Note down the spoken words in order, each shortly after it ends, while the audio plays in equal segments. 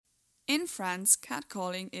In France,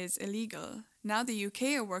 catcalling is illegal. Now the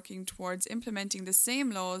UK are working towards implementing the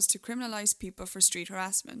same laws to criminalise people for street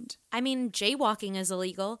harassment. I mean, jaywalking is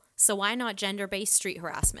illegal, so why not gender-based street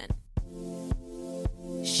harassment?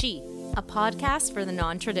 She, a podcast for the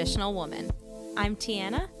non-traditional woman. I'm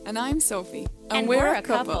Tiana. And I'm Sophie. And we're a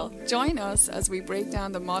couple. Join us as we break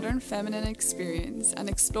down the modern feminine experience and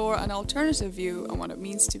explore an alternative view on what it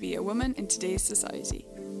means to be a woman in today's society.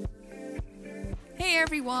 Hey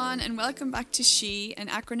everyone, and welcome back to She, an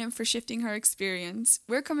acronym for Shifting Her Experience.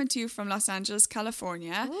 We're coming to you from Los Angeles,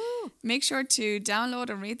 California. Woo. Make sure to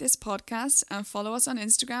download and rate this podcast and follow us on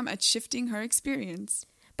Instagram at Shifting Her Experience.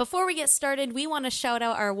 Before we get started, we want to shout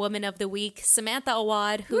out our Woman of the Week, Samantha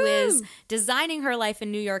Awad, who Woo! is designing her life in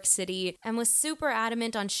New York City and was super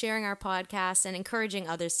adamant on sharing our podcast and encouraging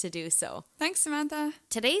others to do so. Thanks, Samantha.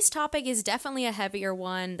 Today's topic is definitely a heavier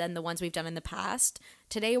one than the ones we've done in the past.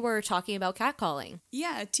 Today we're talking about catcalling.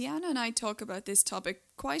 Yeah, Tiana and I talk about this topic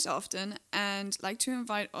quite often and like to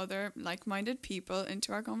invite other like-minded people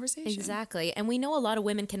into our conversation. Exactly, and we know a lot of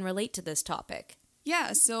women can relate to this topic.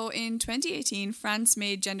 Yeah, so in 2018, France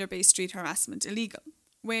made gender-based street harassment illegal,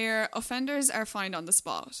 where offenders are fined on the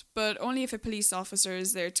spot, but only if a police officer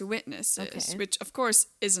is there to witness it, Okay. which of course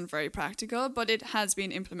isn't very practical, but it has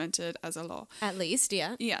been implemented as a law. At least,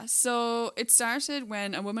 yeah. Yeah, so it started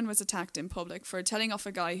when a woman was attacked in public for telling off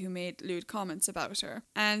a guy who made lewd comments about her.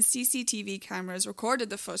 And CCTV cameras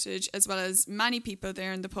recorded the footage, as well as many people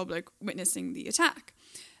there in the public witnessing the attack.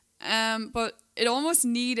 But it almost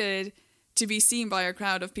needed to be seen by a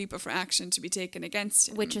crowd of people for action to be taken against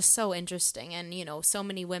him. Which is so interesting. And, you know, so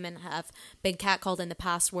many women have been catcalled in the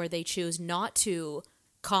past where they choose not to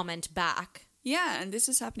comment back. Yeah, and this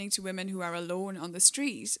is happening to women who are alone on the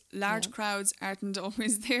street. Large crowds aren't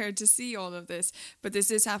always there to see all of this, but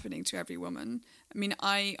this is happening to every woman. I mean,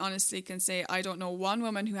 I honestly can say I don't know one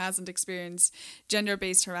woman who hasn't experienced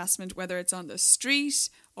gender-based harassment, whether it's on the street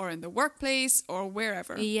or in the workplace or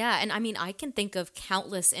wherever. Yeah, and I mean, I can think of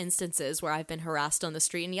countless instances where I've been harassed on the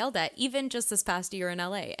street and yelled at, even just this past year in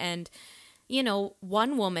LA. And, you know,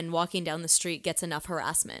 one woman walking down the street gets enough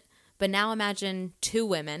harassment. But now imagine two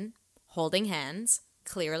women holding hands,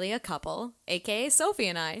 clearly a couple, aka Sophie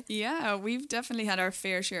and I. Yeah, we've definitely had our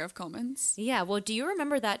fair share of comments. Yeah, well, do you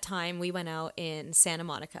remember that time we went out in Santa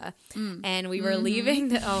Monica and we were leaving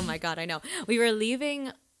the, oh my God, I know. We were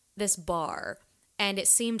leaving this bar and it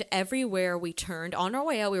seemed everywhere we turned on our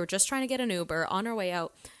way out, we were just trying to get an Uber, on our way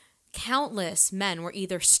out, countless men were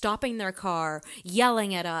either stopping their car,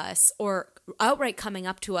 yelling at us, or outright coming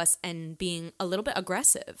up to us and being a little bit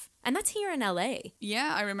aggressive. And that's here in LA.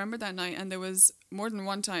 Yeah, I remember that night, and there was more than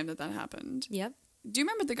one time that happened. Yep. Do you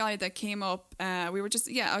remember the guy that came up? We were just,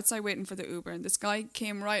 outside waiting for the Uber, and this guy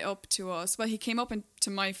came right up to us. Well, he came up into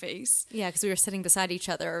my face. Yeah, because we were sitting beside each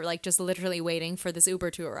other, like just literally waiting for this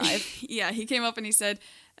Uber to arrive. Yeah, he came up and he said,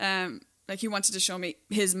 like he wanted to show me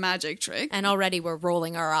his magic trick. And already we're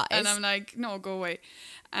rolling our eyes. And I'm like, no, go away.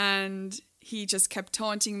 And he just kept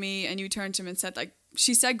taunting me, and you turned to him and said, like,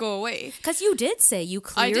 she said, go away. Because you did say, you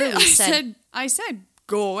I clearly did. I said,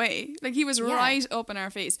 go away. Like, he was right up in our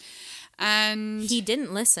face. And he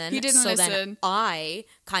didn't listen. So then I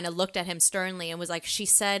kind of looked at him sternly and was like, she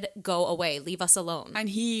said, go away, leave us alone. And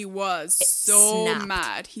he was so snapped.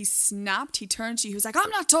 mad. He snapped. He turned to you. He was like, I'm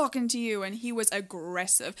not talking to you. And he was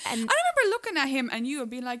aggressive. And I remember looking at him and you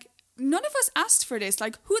would be like, none of us asked for this.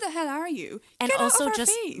 Like, who the hell are you? And Get also out of our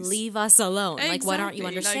just face. leave us alone. Exactly. Like, what aren't you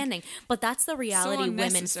understanding? Like, but that's the reality women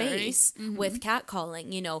unnecessary. face with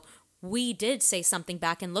catcalling. You know, we did say something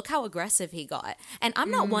back and look how aggressive he got. And I'm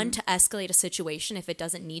not one to escalate a situation if it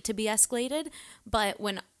doesn't need to be escalated. But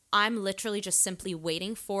when I'm literally just simply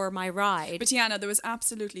waiting for my ride. But Tiana, there was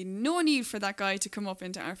absolutely no need for that guy to come up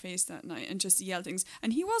into our face that night and just yell things.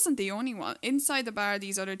 And he wasn't the only one. Inside the bar,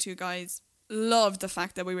 these other two guys loved the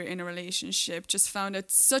fact that we were in a relationship, just found it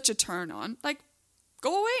such a turn on. Like,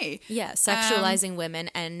 go away. Yeah, sexualizing women,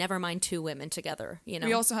 and never mind two women together, you know.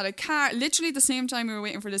 We also had a car, literally the same time we were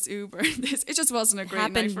waiting for this Uber. It just wasn't a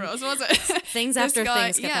great night for us, was it? Things after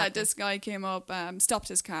things kept happening. This guy came up, stopped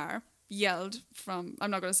his car, yelled from,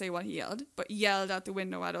 I'm not going to say what he yelled, but yelled out the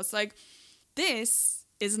window at us. Like, this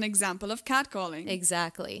is an example of catcalling.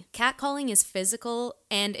 Exactly. Catcalling is physical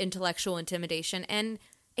and intellectual intimidation, and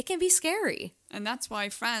it can be scary. And that's why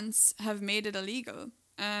France have made it illegal.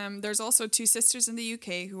 There's also two sisters in the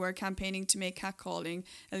UK who are campaigning to make catcalling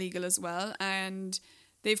illegal as well. And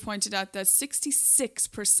they've pointed out that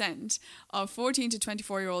 66% of 14 to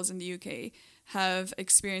 24-year-olds in the UK have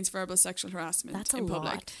experienced verbal sexual harassment That's a in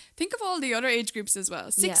public. lot. Think of all the other age groups as well.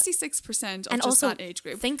 66% of And just also, that age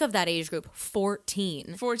group. think of that age group,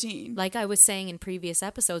 14. 14. Like I was saying in previous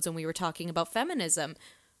episodes when we were talking about feminism,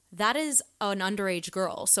 that is an underage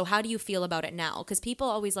girl. So how do you feel about it now? Because people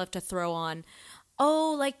always love to throw on,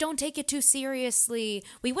 oh, like, don't take it too seriously.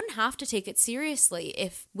 We wouldn't have to take it seriously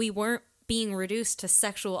if we weren't being reduced to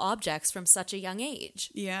sexual objects from such a young age.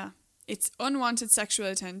 Yeah. It's unwanted sexual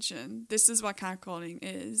attention. This is what catcalling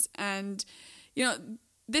is. And, you know,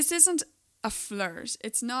 this isn't a flirt.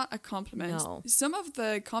 It's not a compliment. No. Some of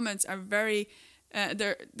the comments are very,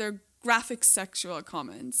 they're graphic sexual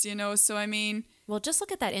comments, you know? So, I mean... Well, just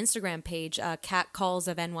look at that Instagram page, Catcalls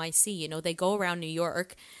of NYC. You know, they go around New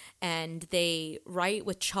York and they write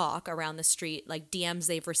with chalk around the street, like DMs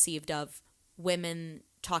they've received of women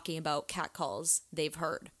talking about catcalls they've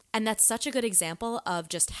heard. And that's such a good example of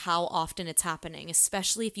just how often it's happening,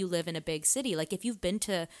 especially if you live in a big city. Like if you've been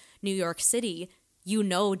to New York City, you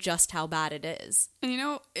know just how bad it is. And you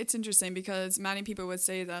know, it's interesting because many people would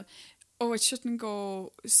say that, oh, it shouldn't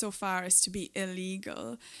go so far as to be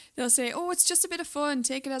illegal. They'll say, oh, it's just a bit of fun,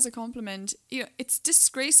 take it as a compliment. You know, it's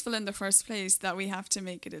disgraceful in the first place that we have to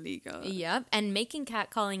make it illegal. Yep, and making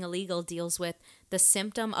catcalling illegal deals with the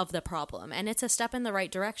symptom of the problem. And it's a step in the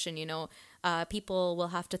right direction, you know. People will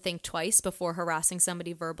have to think twice before harassing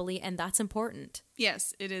somebody verbally, and that's important.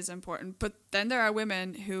 Yes, it is important. But then there are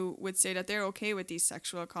women who would say that they're okay with these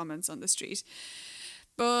sexual comments on the street.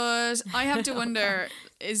 But I have to wonder,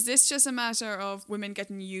 is this just a matter of women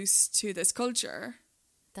getting used to this culture?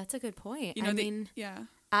 That's a good point. You know, I mean, yeah.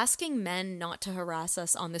 Asking men not to harass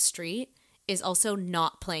us on the street is also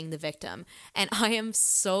not playing the victim. And I am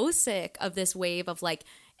so sick of this wave of like,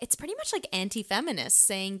 it's pretty much like anti-feminists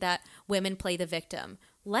saying that women play the victim.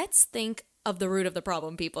 Let's think of the root of the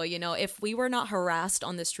problem, people. You know, if we were not harassed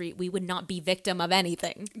on the street, we would not be victim of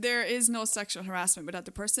anything. There is no sexual harassment without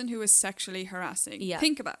the person who is sexually harassing. Yeah.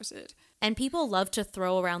 Think about it. And people love to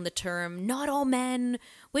throw around the term, not all men,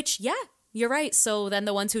 which, yeah, you're right. So then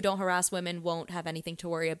the ones who don't harass women won't have anything to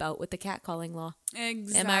worry about with the catcalling law.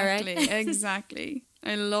 Exactly. Am I right? Exactly.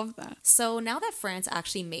 I love that. So now that France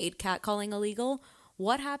actually made catcalling illegal,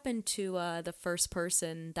 what happened to the first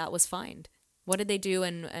person that was fined? What did they do,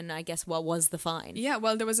 and I guess what was the fine? Yeah,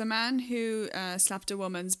 well, there was a man who slapped a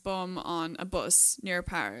woman's bum on a bus near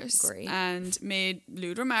Paris. Great. And made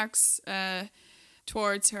lewd remarks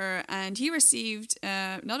towards her, and he received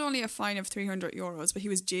not only a fine of €300, but he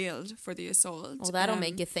was jailed for the assault. Well, that'll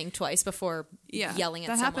make you think twice before yelling at someone.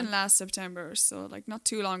 That happened last September, so like not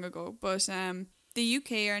too long ago. But the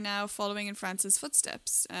UK are now following in France's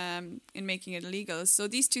footsteps in making it illegal. So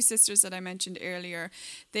these two sisters that I mentioned earlier,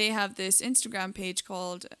 they have this Instagram page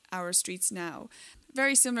called Our Streets Now.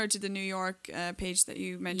 Very similar to the New York page that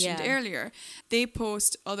you mentioned earlier. They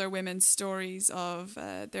post other women's stories of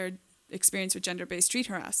their experience with gender-based street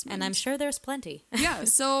harassment. And I'm sure there's plenty. Yeah,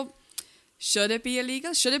 so should it be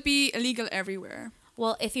illegal? Should it be illegal everywhere?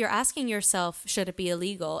 Well, if you're asking yourself, should it be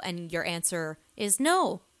illegal? And your answer is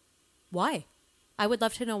no. Why? I would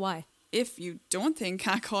love to know why. If you don't think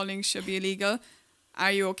catcalling should be illegal,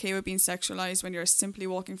 are you okay with being sexualized when you're simply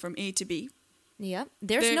walking from A to B? Yeah.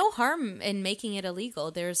 There's no harm in making it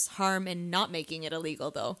illegal. There's harm in not making it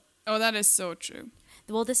illegal, though. Oh, that is so true.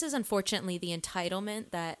 Well, this is unfortunately the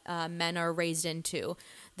entitlement that men are raised into.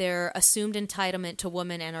 Their assumed entitlement to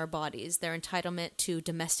women and our bodies. Their entitlement to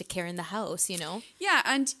domestic care in the house, you know? Yeah,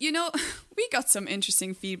 and, you know, we got some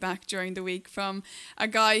interesting feedback during the week from a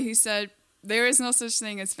guy who said there is no such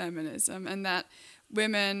thing as feminism and that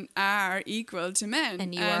women are equal to men.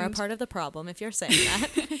 And you are a part of the problem if you're saying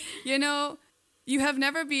that. You know, you have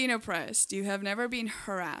never been oppressed. You have never been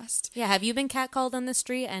harassed. Yeah, have you been catcalled on the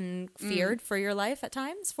street and feared for your life at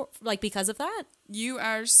times? Because of that? You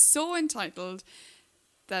are so entitled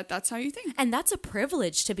that that's how you think. And that's a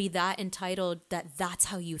privilege to be that entitled that that's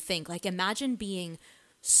how you think. Like, imagine being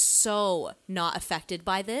so not affected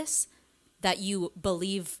by this that you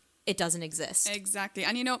believe it doesn't exist. Exactly.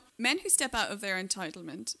 And you know, men who step out of their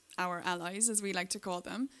entitlement, our allies as we like to call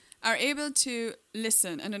them, are able to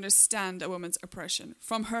listen and understand a woman's oppression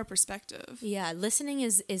from her perspective. Yeah, listening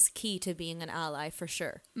is key to being an ally for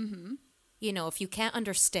sure. Mm-hmm. You know, if you can't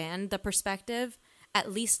understand the perspective,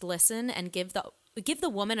 at least listen and give the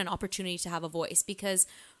woman an opportunity to have a voice, because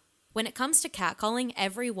when it comes to catcalling,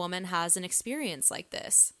 every woman has an experience like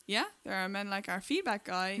this. Yeah, there are men like our feedback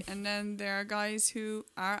guy, and then there are guys who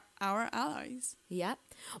are our allies. Yeah.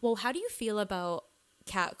 Well, how do you feel about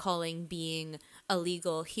catcalling being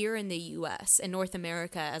illegal here in the US and North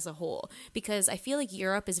America as a whole? Because I feel like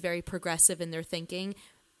Europe is very progressive in their thinking.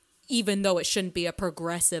 even though it shouldn't be a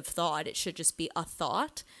progressive thought, it should just be a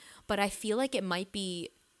thought. But I feel like it might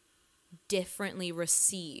be differently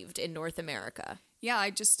received in North America. Yeah,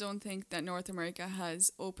 I just don't think that North America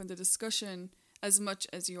has opened the discussion as much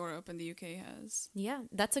as Europe and the UK has. Yeah,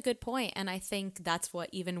 that's a good point. And I think that's what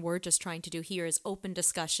even we're just trying to do here is open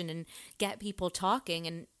discussion and get people talking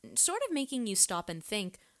and sort of making you stop and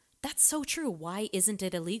think, that's so true. Why isn't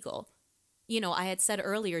it illegal? You know, I had said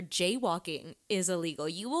earlier, jaywalking is illegal.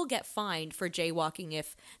 You will get fined for jaywalking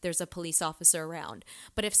if there's a police officer around.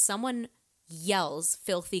 But if someone yells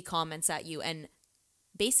filthy comments at you and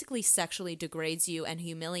basically sexually degrades you and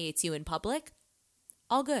humiliates you in public,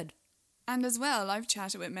 all good. And as well, I've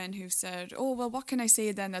chatted with men who've said, oh, well, what can I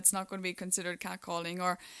say then that's not going to be considered catcalling?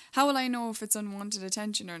 Or how will I know if it's unwanted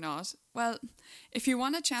attention or not? Well, if you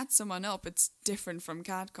want to chat someone up, it's different from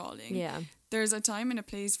catcalling. Yeah. There's a time and a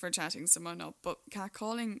place for chatting someone up, but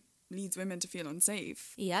catcalling leads women to feel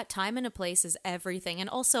unsafe. Yeah, time and a place is everything. And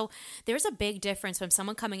also, there's a big difference from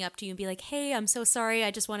someone coming up to you and be like, hey, I'm so sorry.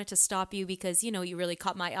 I just wanted to stop you because, you know, you really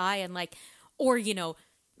caught my eye. And like, or, you know,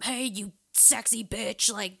 hey, you sexy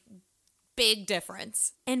bitch, like, big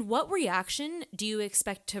difference. And what reaction do you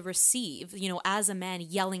expect to receive, you know, as a man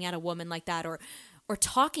yelling at a woman like that or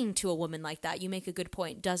talking to a woman like that? You make a good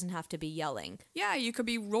point. Doesn't have to be yelling. Yeah, you could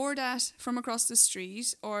be roared at from across the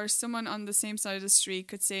street, or someone on the same side of the street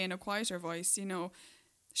could say in a quieter voice, you know,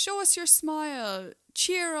 show us your smile,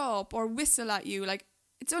 cheer up, or whistle at you. Like,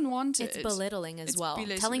 it's unwanted. It's belittling as well.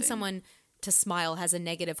 Belittling. Telling someone to smile has a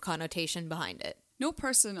negative connotation behind it. No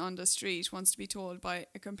person on the street wants to be told by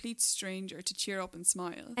a complete stranger to cheer up and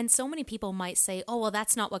smile. And so many people might say, oh, well,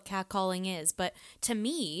 that's not what catcalling is. But to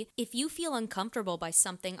me, if you feel uncomfortable by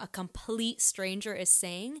something a complete stranger is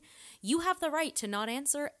saying, you have the right to not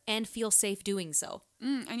answer and feel safe doing so.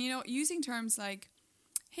 And, you know, using terms like,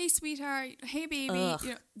 hey, sweetheart, hey, baby, you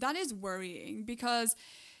know, that is worrying because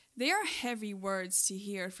they are heavy words to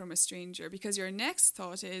hear from a stranger because your next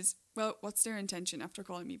thought is, well, what's their intention after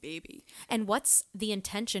calling me baby? And what's the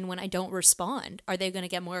intention when I don't respond? Are they going to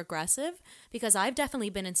get more aggressive? Because I've definitely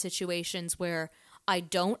been in situations where I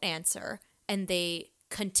don't answer and they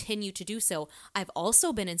continue to do so. I've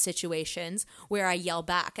also been in situations where I yell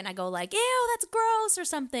back and I go like, ew, that's gross or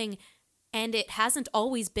something. And it hasn't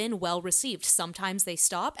always been well received. Sometimes they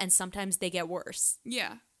stop and sometimes they get worse.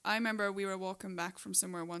 Yeah. I remember we were walking back from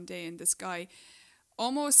somewhere one day and this guy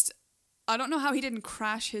almost, I don't know how he didn't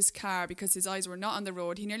crash his car because his eyes were not on the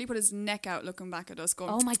road. He nearly put his neck out looking back at us going,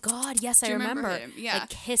 oh my God, yes, I remember him? Yeah. Like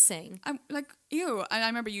kissing. I'm like, ew. And I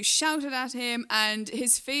remember you shouted at him and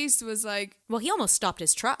his face was like... Well, he almost stopped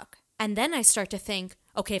his truck. And then I start to think,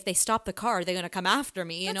 okay, if they stop the car, they're going to come after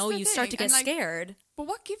me. You know, you start to get scared. But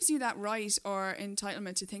what gives you that right or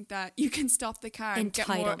entitlement to think that you can stop the car and get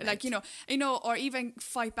more, like, you know, or even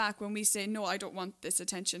fight back when we say, no, I don't want this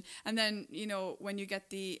attention. And then, you know, when you get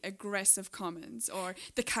the aggressive comments or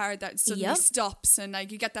the car that suddenly stops and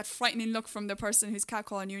like you get that frightening look from the person who's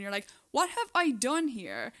catcalling you and you're like, what have I done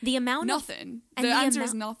here? The amount nothing. The answer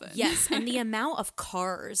is nothing. Yes. And the amount of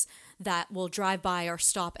cars that will drive by or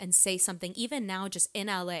stop and say something, even now just in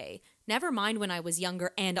LA, never mind when I was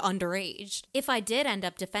younger and underage. If I did end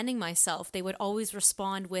up defending myself, they would always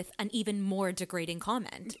respond with an even more degrading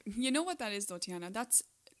comment. You know what that is though, Tiana? That's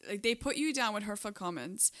like they put you down with hurtful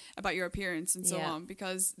comments about your appearance and so on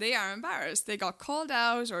because they are embarrassed. They got called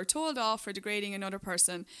out or told off for degrading another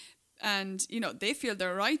person and, you know, they feel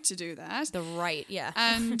they're right to do that. The right, yeah.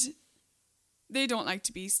 And they don't like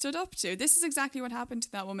to be stood up to. This is exactly what happened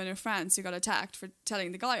to that woman in France who got attacked for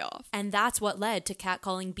telling the guy off. And that's what led to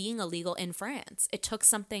catcalling being illegal in France. It took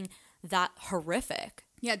something that horrific.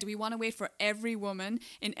 Yeah, do we want to wait for every woman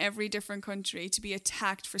in every different country to be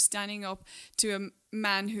attacked for standing up to a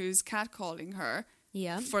man who's catcalling her?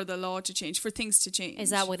 Yeah. For the law to change, for things to change. Is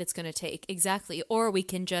that what it's going to take? Exactly. Or we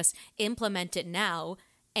can just implement it now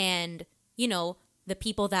and, you know, the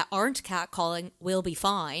people that aren't catcalling will be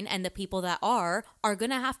fine, and the people that are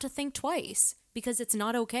going to have to think twice because it's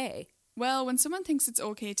not okay. Well, when someone thinks it's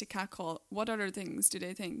okay to catcall, what other things do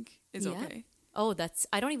they think is okay? Oh,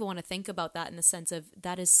 I don't even want to think about that in the sense of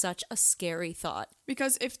that is such a scary thought.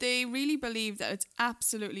 Because if they really believe that it's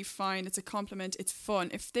absolutely fine, it's a compliment, it's fun,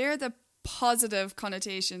 if they're the positive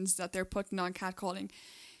connotations that they're putting on catcalling,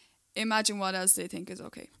 imagine what else they think is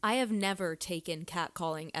okay. I have never taken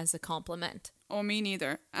catcalling as a compliment. Oh, me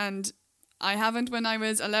neither. And I haven't when I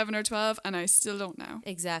was 11 or 12, and I still don't now.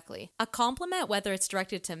 Exactly. A compliment, whether it's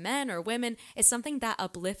directed to men or women, is something that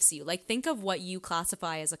uplifts you. Like, think of what you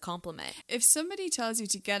classify as a compliment. If somebody tells you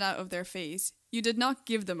to get out of their face, you did not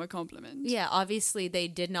give them a compliment. Yeah, obviously they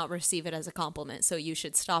did not receive it as a compliment, so you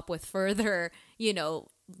should stop with further, you know,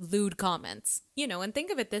 lewd comments. You know, and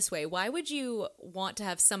think of it this way. Why would you want to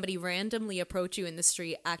have somebody randomly approach you in the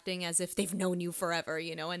street acting as if they've known you forever,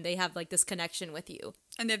 you know, and they have like this connection with you?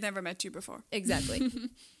 And they've never met you before. Exactly.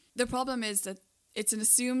 The problem is that it's an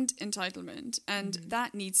assumed entitlement, and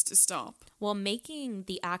that needs to stop. Well, making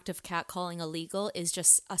the act of catcalling illegal is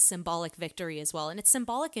just a symbolic victory as well. And it's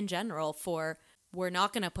symbolic in general for we're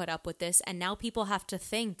not going to put up with this. And now people have to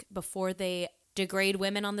think before they degrade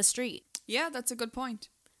women on the street. Yeah, that's a good point.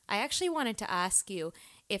 I actually wanted to ask you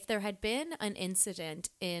if there had been an incident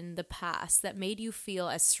in the past that made you feel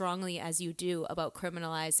as strongly as you do about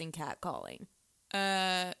criminalizing catcalling.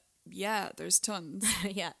 Yeah, there's tons.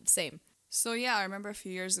 Yeah, same. So yeah, I remember a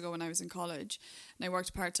few years ago when I was in college and I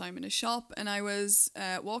worked part-time in a shop, and I was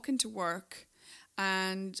walking to work,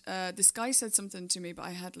 and this guy said something to me, but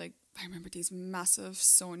I remember these massive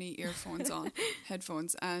Sony earphones on,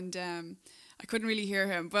 headphones, and I couldn't really hear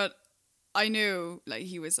him, but I knew like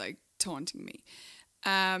he was like taunting me.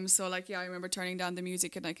 So like, yeah, I remember turning down the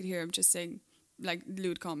music and I could hear him just saying like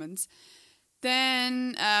lewd comments.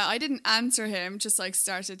 Then I didn't answer him, just like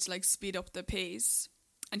started to like speed up the pace.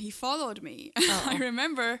 And he followed me. Oh. I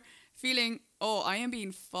remember feeling, I am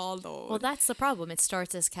being followed. Well, that's the problem. It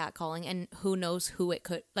starts as catcalling, and who knows who it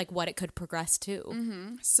could, like what it could progress to.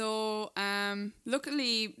 Mm-hmm. So,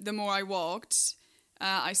 luckily, the more I walked,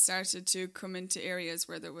 I started to come into areas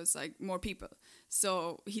where there was like more people.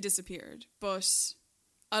 So he disappeared. But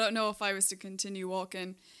I don't know if I was to continue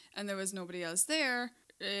walking and there was nobody else there,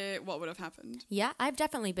 what would have happened? Yeah, I've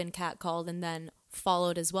definitely been catcalled and then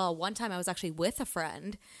followed as well. One time I was actually with a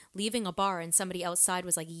friend leaving a bar, and somebody outside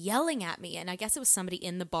was like yelling at me, and I guess it was somebody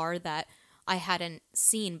in the bar that I hadn't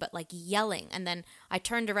seen, but like yelling. And then I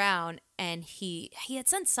turned around and he had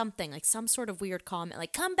sent something, like some sort of weird comment,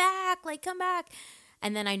 like come back.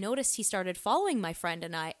 And then I noticed he started following my friend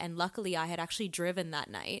and I, and luckily I had actually driven that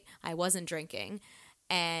night. I wasn't drinking,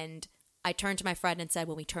 and I turned to my friend and said,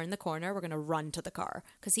 when we turn the corner, we're going to run to the car,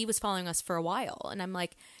 because he was following us for a while. And I'm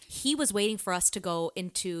like, he was waiting for us to go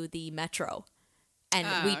into the metro, and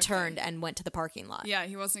we turned and went to the parking lot. Yeah,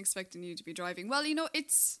 he wasn't expecting you to be driving. Well, you know,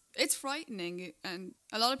 it's frightening, and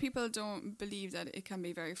a lot of people don't believe that it can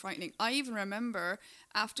be very frightening. I even remember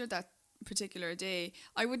after that particular day,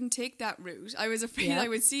 I wouldn't take that route. I was afraid I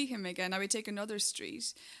would see him again. I would take another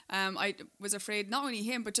street. I was afraid not only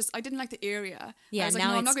him, but just I didn't like the area. Yeah, I was like,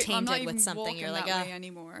 now no, it's I'm not tainted even with something. You're like, that way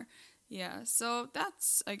anymore. Yeah, so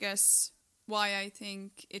that's, I guess, why I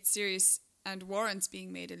think it's serious and warrants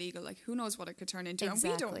being made illegal. Like, who knows what it could turn into?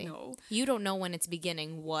 Exactly. And we don't know. You don't know when it's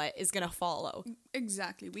beginning what is going to follow.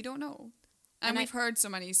 Exactly, we don't know. And we've heard so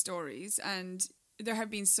many stories, and there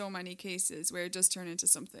have been so many cases where it does turn into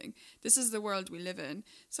something. This is the world we live in.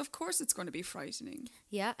 So, of course, it's going to be frightening.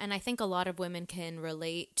 Yeah, and I think a lot of women can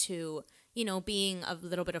relate to, you know, being a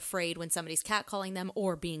little bit afraid when somebody's catcalling them,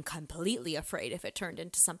 or being completely afraid if it turned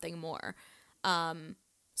into something more.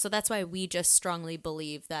 So that's why we just strongly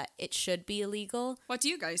believe that it should be illegal. What do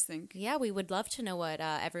you guys think? Yeah, we would love to know what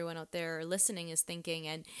everyone out there listening is thinking.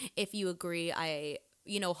 And if you agree, I,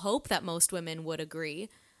 hope that most women would agree.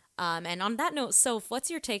 And on that note, Soph, what's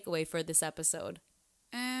your takeaway for this episode?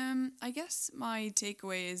 I guess my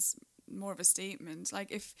takeaway is more of a statement.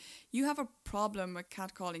 Like, if you have a problem with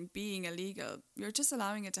catcalling being illegal, you're just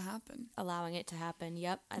allowing it to happen. Allowing it to happen.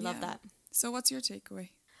 Yep, I love that. So what's your takeaway?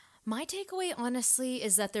 My takeaway, honestly,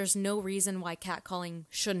 is that there's no reason why catcalling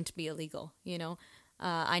shouldn't be illegal,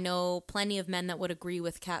 I know plenty of men that would agree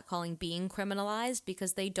with catcalling being criminalized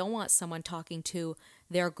because they don't want someone talking to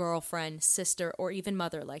their girlfriend, sister, or even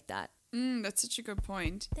mother like that. That's such a good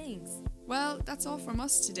point. Thanks. Well, that's all from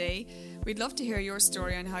us today. We'd love to hear your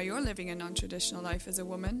story on how you're living a non-traditional life as a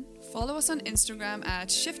woman. Follow us on Instagram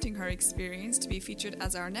at Shifting Her Experience to be featured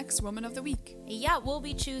as our next Woman of the Week. Yeah, we'll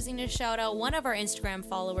be choosing to shout out one of our Instagram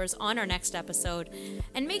followers on our next episode.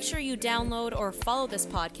 And make sure you download or follow this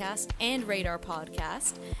podcast and rate our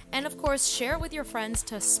podcast. And of course, share it with your friends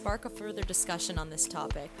to spark a further discussion on this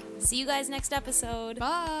topic. See you guys next episode.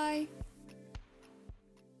 Bye!